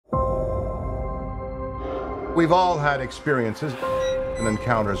We've all had experiences and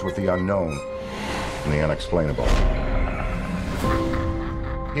encounters with the unknown and the unexplainable.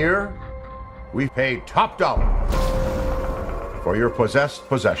 Here, we pay top dollar for your possessed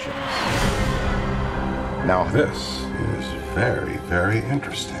possessions. Now, This is very, very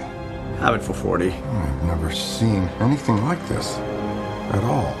interesting. Have it for 40. I've never seen anything like this at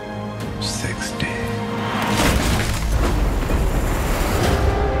all. 60.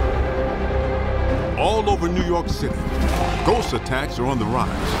 All over New York City, ghost attacks are on the rise.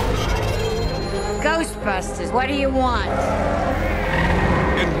 Ghostbusters, what do you want?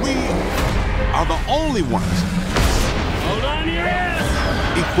 And we are the only ones Hold on your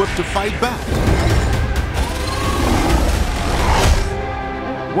ass! equipped to fight back.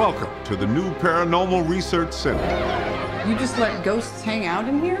 Welcome to the new Paranormal Research Center. You just let ghosts hang out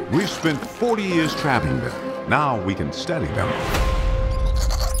in here? We've spent 40 years trapping them. Now we can study them.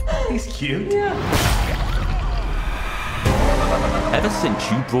 He's cute. Yeah. Ever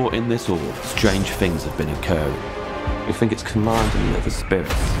since you brought in this orb, strange things have been occurring. We think it's commanding other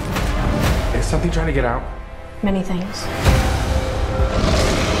spirits. Is something trying to get out? Many things.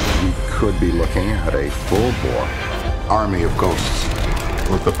 We could be looking at a full-bore army of ghosts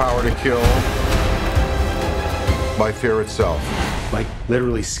with the power to kill by fear itself. Like,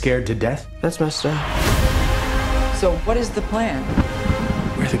 literally scared to death? That's messed up. So what is the plan?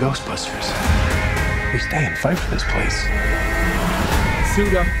 We're the Ghostbusters. We stay and fight for this place.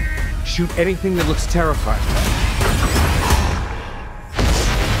 Suit up. Shoot anything that looks terrifying.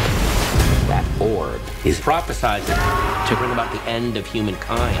 That orb is prophesizing to bring about the end of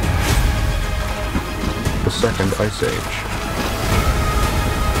humankind. the second ice age.